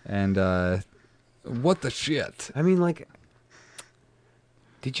 And, what the shit? I mean, like,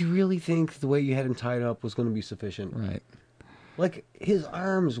 did you really think the way you had him tied up was going to be sufficient? Right. Like, his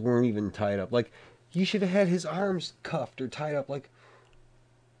arms weren't even tied up. Like, you should have had his arms cuffed or tied up. Like,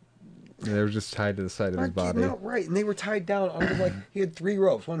 They were just tied to the side of his body. No, right. And they were tied down under, like, he had 3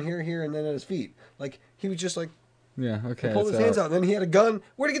 ropes, one here, here, and then at his feet. Like, he was just like, Yeah, okay. pulled his so- hands out, and then he had a gun.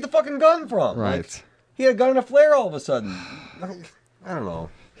 Where'd he get the fucking gun from? Right. Like, he had a gun and a flare all of a sudden. I don't know.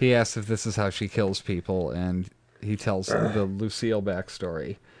 He asks if this is how she kills people, and he tells the Lucille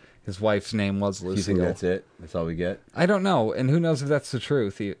backstory. His wife's name was Lucille. Do you think that's it? That's all we get? I don't know, and who knows if that's the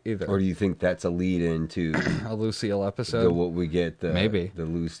truth either. Or do you think that's a lead into A Lucille episode? what we get, Maybe. the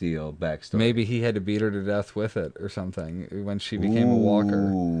Lucille backstory? Maybe he had to beat her to death with it or something when she became a walker.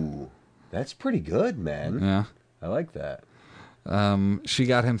 Ooh, that's pretty good, man. Yeah. I like that. She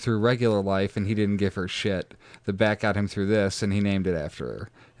got him through regular life, and he didn't give her shit. The bat got him through this, and he named it after her.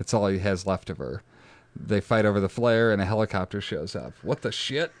 It's all he has left of her. They fight over the flare, and a helicopter shows up. What the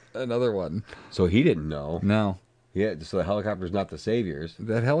shit? Another one. So he didn't know. No. Yeah, so the helicopter's not the saviors.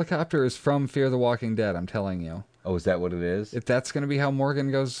 That helicopter is from Fear the Walking Dead, I'm telling you. Oh, is that what it is? If that's going to be how Morgan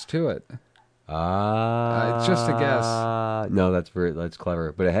goes to it. It's just a guess. No, that's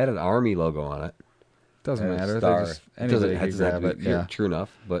clever. But it had an army logo on it. Doesn't And a matter. star. They just, It doesn't anybody it can doesn't have grab to it. be Yeah. true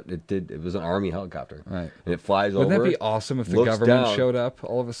enough, but it did. It was an army helicopter. Right. And it flies Wouldn't over. that be awesome if the looks government down. showed up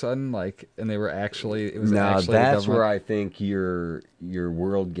all of a sudden, like, and they were actually, it was Now actually the that's government? where I think your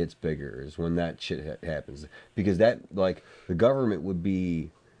world gets bigger is when that shit happens, because that, like, the government would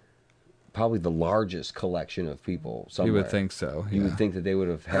be probably the largest collection of people somewhere. You would think so. You yeah. would think that they would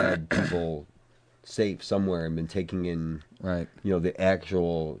have had people safe somewhere and been taking in, Right. you know, the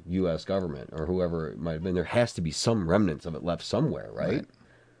actual U.S. government or whoever it might have been. There has to be some remnants of it left somewhere, right? Right.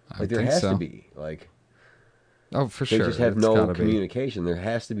 I Like there think has so. to be. Like Oh, for they sure. just have It's no gotta be. communication. There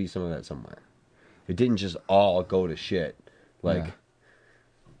has to be some of that somewhere. It didn't just all go to shit. Like Yeah.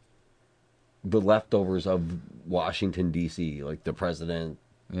 the leftovers of Washington D.C., like the president.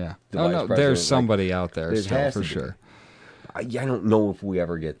 Yeah. the Oh, vice no, president, there's like, somebody out there there still, has for to be. sure. I don't know if we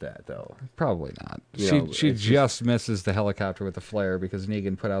ever get that though. Probably not. You know, She it's just misses the helicopter with the flare because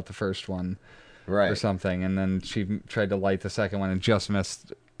Negan put out the first one Right. or something, and then she tried to light the second one and just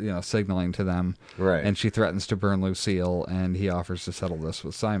missed, signaling to them. Right. And she threatens to burn Lucille, and he offers to settle this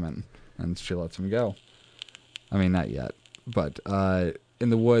with Simon, and she lets him go. I mean, not yet, but in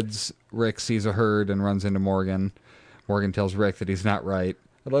the woods, Rick sees a herd and runs into Morgan. Morgan tells Rick that he's not right.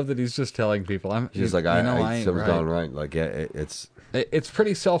 I love that he's just telling people. He's like, I ain't something's right. gone right. Like, yeah, It's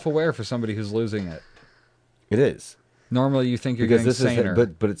pretty self-aware for somebody who's losing it. it is. Normally, you think you're Because getting this saner. is,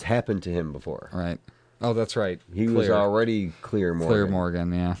 but it's happened to him before. Right. Oh, that's right. He was already clear Morgan. Clear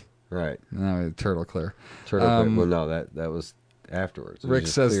Morgan, yeah. Right. No, Turtle Clear. Turtle. Well, no, that was afterwards. It was Rick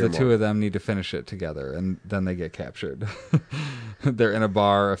just says Clear the two Morgan. of them need to finish it together, and then they get captured. They're in a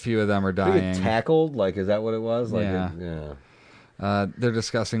bar. A few of them are They dying. get tackled. Like, is that what it was? Like, Yeah. yeah. They're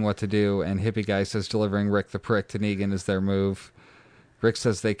discussing what to do, and Hippie Guy says delivering Rick the Prick to Negan is their move. Rick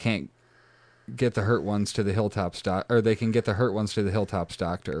says they can't get the hurt ones to the Hilltops or they can get the hurt ones to the Hilltops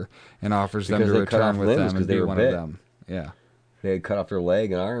doctor, and offers them Because to they cut off return with limbs them 'cause and they be were one bit. of them. Yeah. They had cut off their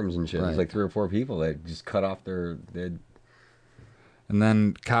leg and arms and shit. It Right. was like 3 or 4 people. They just cut off their. And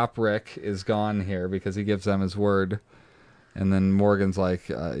then Cop Rick is gone here because he gives them his word. And then Morgan's like,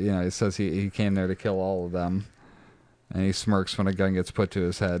 he says he came there to kill all of them. And he smirks when a gun gets put to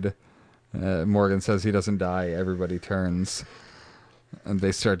his head. Morgan says he doesn't die. Everybody turns. And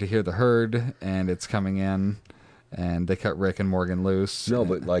they start to hear the herd, and it's coming in. And they cut Rick and Morgan loose. No,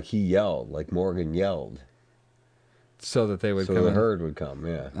 but like he yelled. Like Morgan yelled. so that they would so come the in. herd would come.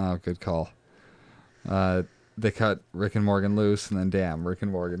 Yeah. Oh, good call. They cut Rick and Morgan loose, and then damn, Rick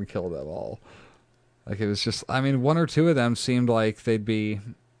and Morgan killed them all. Like, it was just, I mean, one or two of them seemed like they'd be...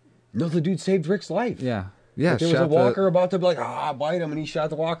 No, the dude saved Rick's life. Yeah. Yeah, Like there was a walker about to be like, bite him, and he shot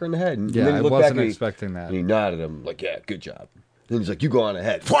the walker in the head. And Yeah, then he I looked wasn't back expecting that. And he nodded him, like, yeah, good job. And he's like, you go on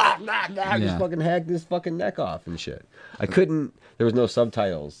ahead. Just fucking hacked his fucking neck off and shit. There was no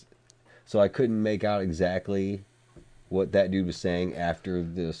subtitles, so I couldn't make out exactly what that dude was saying after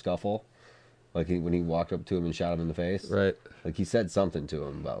the scuffle. Like, when he walked up to him and shot him in the face. Right. Like, he said something to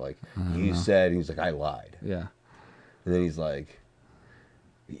him about, like, and he's like, I lied. Yeah. And then he's like,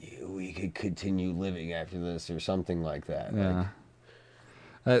 we could continue living after this or something like that. Yeah.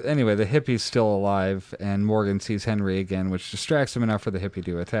 Like, Anyway, the hippie's still alive, and Morgan sees Henry again, which distracts him enough for the hippie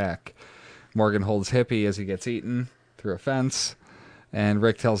to attack. Morgan holds Hippie as he gets eaten through a fence, and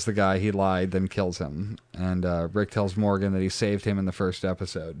Rick tells the guy he lied, then kills him. And Rick tells Morgan that he saved him in the first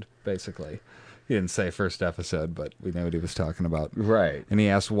episode, basically. He didn't say first episode, but we know what he was talking about. right. And he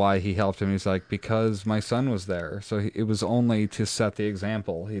asked why he helped him. He's like, because my son was there. So it was only to set the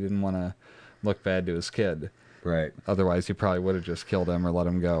example. He didn't want to look bad to his kid. Right. Otherwise, he probably would have just killed him or let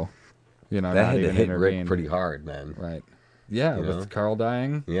him go. You know, That not had to even hit intervene. Rick pretty hard, man. Right. Yeah, You with know? Carl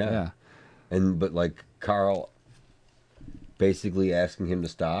dying. Yeah. But like Carl basically asking him to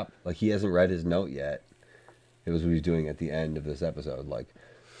stop. Like, he hasn't read his note yet. It was what he was doing at the end of this episode.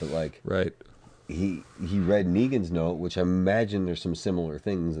 Right. He read Negan's note, which I imagine there's some similar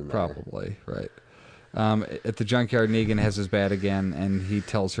things in there. Probably. Right. At the junkyard, Negan has his bat again, and he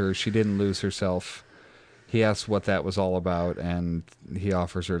tells her she didn't lose herself. He asks what that was all about, and he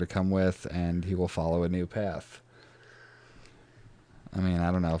offers her to come with, and he will follow a new path. I mean,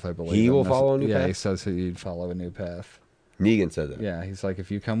 I don't know if I believe He him. will follow a new path? Yeah, he says that he'd follow a new path. Negan said that. Yeah, he's like, if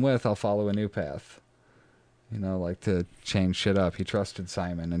you come with, I'll follow a new path. You know, like to change shit up. He trusted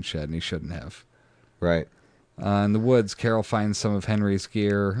Simon and shit, and he shouldn't have. Right. In the woods, Carol finds some of Henry's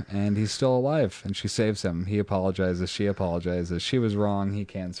gear, and he's still alive, and she saves him. He apologizes. She apologizes. She was wrong. He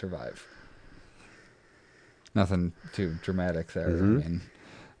can survive. Nothing too dramatic there. Mm-hmm.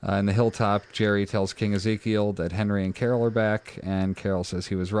 I mean, in the hilltop, Jerry tells King Ezekiel that Henry and Carol are back, and Carol says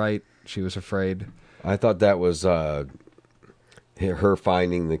he was right. She was afraid. I thought that was her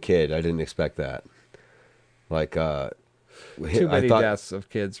finding the kid. I didn't expect that. Like, Too many deaths of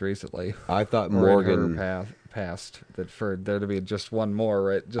kids recently. I thought Or in her Morgan past that for there to be just one more,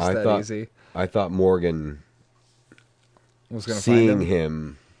 right? Just easy. I thought Morgan Was going to find seeing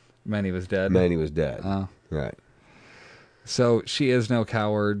him meant he was dead. meant he was dead. Oh. Right. So she is no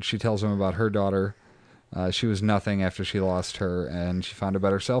coward. She tells him about her daughter. She was nothing after she lost her, and she found a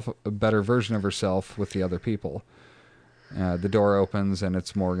better version of herself with the other people. The door opens, and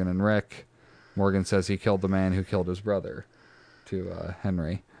it's Morgan and Rick. Morgan says he killed the man who killed his brother to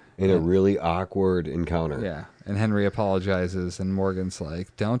Henry. In a really awkward encounter. Yeah, and Henry apologizes, and Morgan's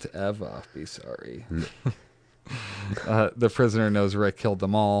like, don't ever be sorry. The prisoner knows Rick killed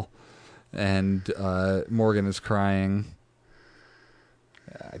them all, and Morgan is crying.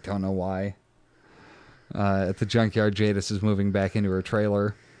 I don't know why. At the junkyard, Jadis is moving back into her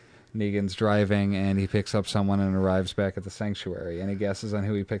trailer. Negan's driving, and he picks up someone and arrives back at the sanctuary. Any guesses on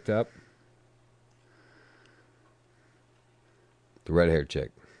who he picked up? The red-haired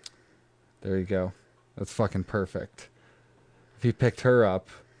chick. There you go. That's fucking perfect. If he picked her up,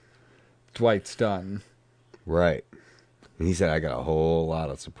 Dwight's done. Right. And he said, I got a whole lot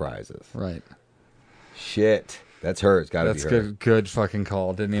of surprises. Right. Shit. That's her. It's got to be her. That's good fucking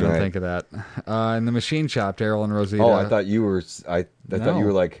call. Didn't even think of that. In the machine shop, Daryl and Rosita. Oh, I thought you were... I thought you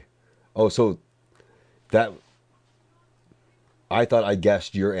were like... Oh, so that... I thought I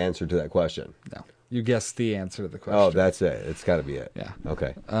guessed your answer to that question. No. You guessed the answer to the question. Oh, that's it. It's got to be it. Yeah.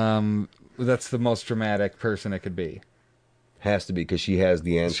 Okay. That's the most dramatic person it could be. Has to be, because she has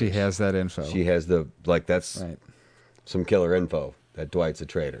the answer. She has that info. She has the... Like, that's Right. some killer info. That Dwight's a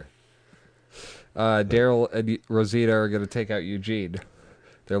traitor. Daryl and Rosita are going to take out Eugene.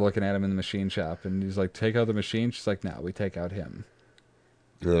 They're looking at him in the machine shop, and he's like, take out the machine? She's like, no, we take out him.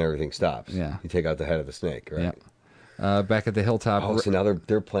 And then everything stops. Yeah. You take out the head of the snake, right? Yep. Back at the hilltop. Oh, so now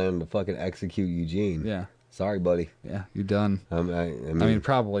they're planning to fucking execute Eugene. Yeah. Sorry, buddy. Yeah, you're done. I mean,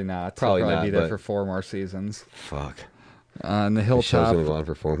 probably not. Probably He'll not, be there but- for 4 more seasons. Fuck. In the The show's hilltop. going to go on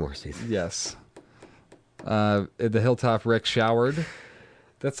for 4 more seasons. Yes. At the hilltop, Rick showered.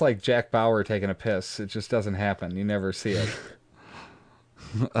 That's like Jack Bauer taking a piss. It just doesn't happen. You never see it.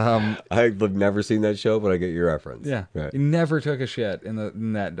 I've never seen that show, but I get your reference. Yeah, Right. he never took a shit in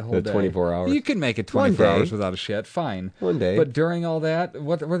that whole The day. 24 hours? You can make it One 24 day. hours without a shit, fine. One day. But during all that,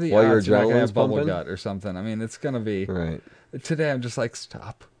 what were the While your odds you're not gonna adrenaline's have bubble pumping? gut or something? I mean, it's gonna be. Right. Today, I'm just like,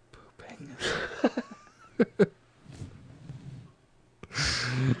 stop pooping.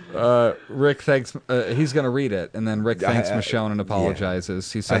 Rick thanks. He's gonna read it, and then Rick thanks Michonne and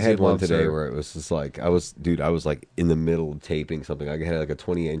apologizes. He says I had he one loves today her. where it was just like I was like in the middle of taping something. I had like a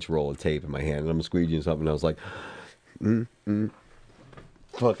 20-inch roll of tape in my hand, and I'm squeegeeing something. And I was like,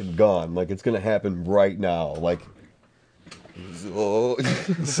 fucking gone. Like it's gonna happen right now. Like, oh.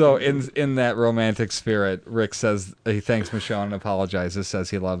 So in that romantic spirit, Rick says he thanks Michonne and apologizes. Says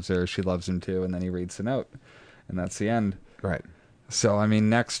he loves her. She loves him too, and then he reads the note, and that's the end. Right. So I mean,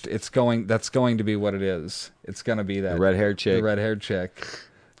 next that's going to be what it is. It's going to be that The red-haired chick. the red-haired chick,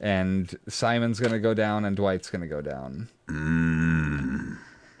 and Simon's going to go down, and Dwight's going to go down.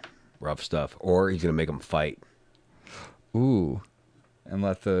 Rough stuff. Or he's gonna make them fight. Ooh, and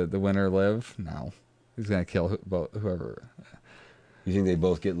let the winner live. No, he's going to kill whoever. You think they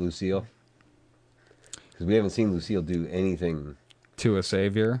both get Lucille? Because we haven't seen Lucille do anything To a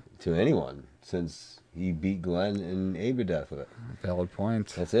savior. to anyone since he beat Glenn and Abe to death with it. Valid point.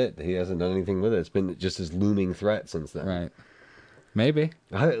 That's it. He hasn't done anything with it. It's been just his looming threat since then. Right. Maybe.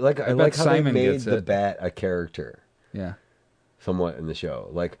 I like bet how Simon they made gets the it. Bat a character Yeah. somewhat in the show.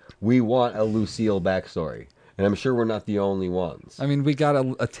 Like, we want a Lucille backstory. And I'm sure we're not the only ones. I mean, we got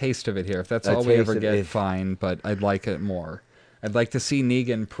a taste of it here. If that's A all we taste ever of get, it. fine. But I'd like it more. I'd like to see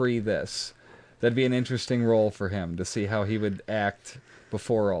Negan pre this. That'd be an interesting role for him to see how he would act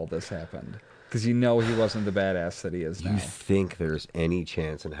before all this happened. Because he wasn't the badass that he is now. You think there's any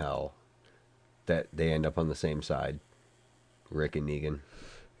chance in hell that they end up on the same side? Rick and Negan?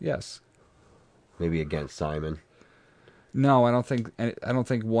 Yes. Maybe against Simon? No, I don't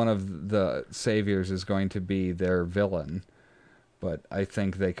think one of the saviors is going to be their villain. But I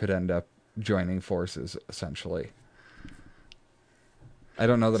think they could end up joining forces, essentially. I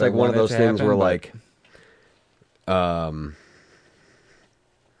don't know that It's I like one want of it those to things happen, where, but-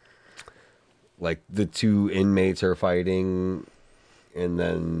 like the two inmates are fighting, and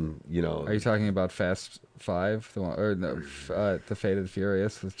then Are you talking about Fast Five, the one, or no, the Fate of the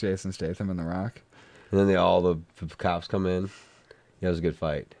Furious with Jason Statham and The Rock? and then the cops come in. Yeah, it was a good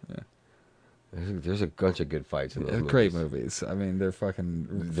fight. Yeah. There's a bunch of good fights in those movies. Great movies. I mean, they're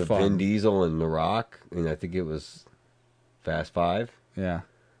fucking The fun. Vin Diesel and The Rock, and I think it was Fast Five. Yeah,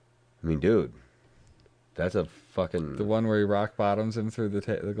 I mean, dude, that's a fucking. the one where he rock bottoms him through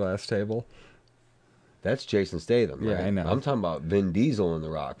the glass table. That's Jason Statham, Yeah, right? I know. I'm talking about Vin Diesel and The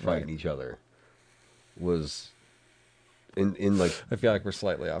Rock fighting Right. each other. Was in like. I feel like we're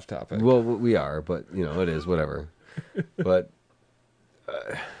slightly off topic. Well, we are, but it is whatever. But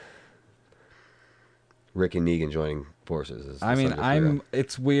Rick and Negan joining forces. Is the I mean, subject we're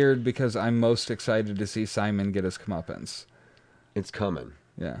it's weird because I'm most excited to see Simon get his comeuppance. It's coming,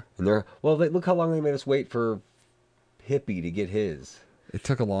 Yeah, and look how long they made us wait for Hippie to get his. it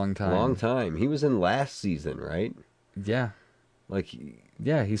took a long time. Long time. He was in last season, right? Yeah, Like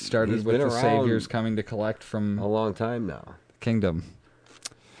yeah. He started He's with been the around saviors coming to collect from a long time now. Kingdom.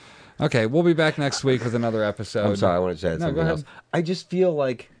 Okay, we'll be back next week with another episode. I'm sorry, I wanted to add No, something go ahead. else. I just feel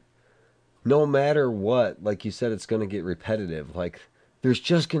like no matter what, like you said, it's going to get repetitive. Like there's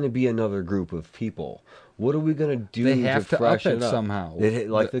just going to be another group of people. What are we going to do? They have to up freshen it up? somehow.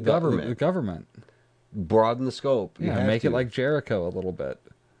 Like the government. The government. Broaden the scope. You Yeah, have make to. it like Jericho a little bit.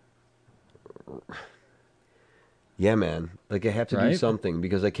 Yeah, man. Like I have to do Right? something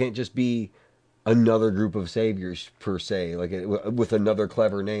because I can't just be another group of saviors per se. Like with another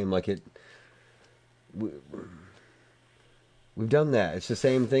clever name. Like it. We've done that. It's the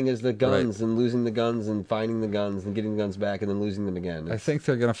same thing as the guns and losing the guns and finding the guns and getting the guns back and then losing them again. I think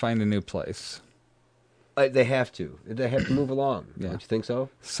they're going to find a new place. They have to. They have to move along. Yeah. Don't you think so?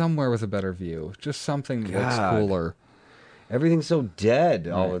 Somewhere with a better view. Just something that looks God. cooler. Everything's so dead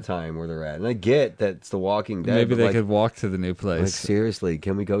all Right. the time where they're at. And I get that it's The Walking Dead. Maybe but they like, could walk to the new like, place. seriously,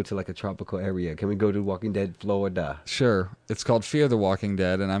 can we go to like a tropical area? Can we go to Walking Dead, Florida? Sure. It's called Fear the Walking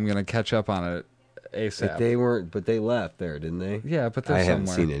Dead, and I'm going to catch up on it ASAP. But they left there, didn't they? Yeah, but they're I haven't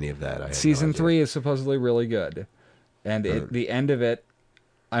somewhere. seen any of that. I have no Season idea. 3 is supposedly really good. And the end of it,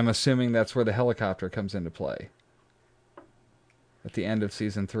 I'm assuming that's where the helicopter comes into play. At the end of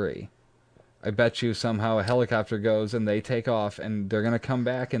Season 3. I bet you somehow a helicopter goes and they take off and they're going to come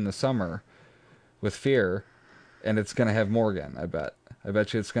back in the summer with Fear and it's going to have Morgan, I bet. I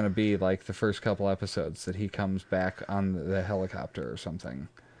bet you it's going to be like the first couple episodes that he comes back on the helicopter or something.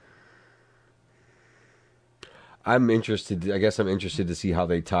 I'm interested. I guess I'm interested to see how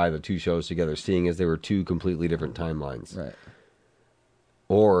they tie the two shows together, seeing as they were two completely different timelines. Right.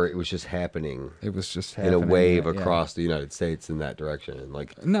 Or it was just happening. It was just in happening a wave yeah. across the United States in that direction. And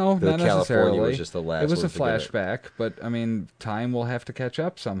like no, the not California necessarily. was just the last. It was a one to get it. flashback, but I mean, time will have to catch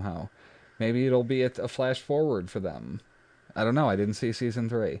up somehow. Maybe it'll be a flash forward for them. I don't know. I didn't see season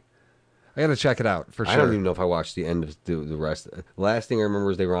 3. I got to check it out for sure. I don't even know if I watched the end of the rest. The last thing I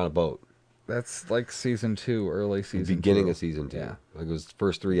remember is they were on a boat. That's like season 2, early season. The beginning 2. of season 2. Yeah. Like it was the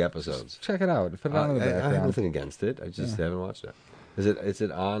first 3 episodes. Check it out. Put it on in the background. I have nothing against it. I just haven't watched it. Is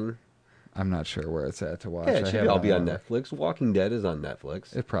it on? I'm not sure where it's at to watch. Yeah, it should all be on Netflix. Walking Dead is on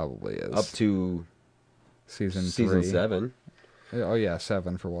Netflix. It probably is. Up to season 7. Oh yeah,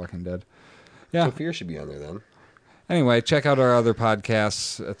 7 for Walking Dead. Yeah. So Fear should be on there then. Anyway, check out our other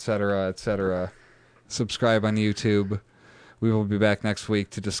podcasts, etc., etc. Subscribe on YouTube. We will be back next week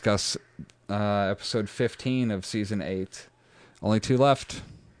to discuss episode 15 of season 8. Only 2 left.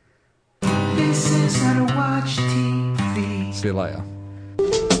 This is how to watch TV. See you later.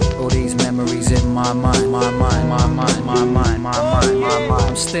 All these memories in my mind, my mind, my mind, my mind, my mind, my mind.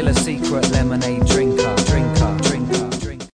 I'm still a secret lemonade drinker.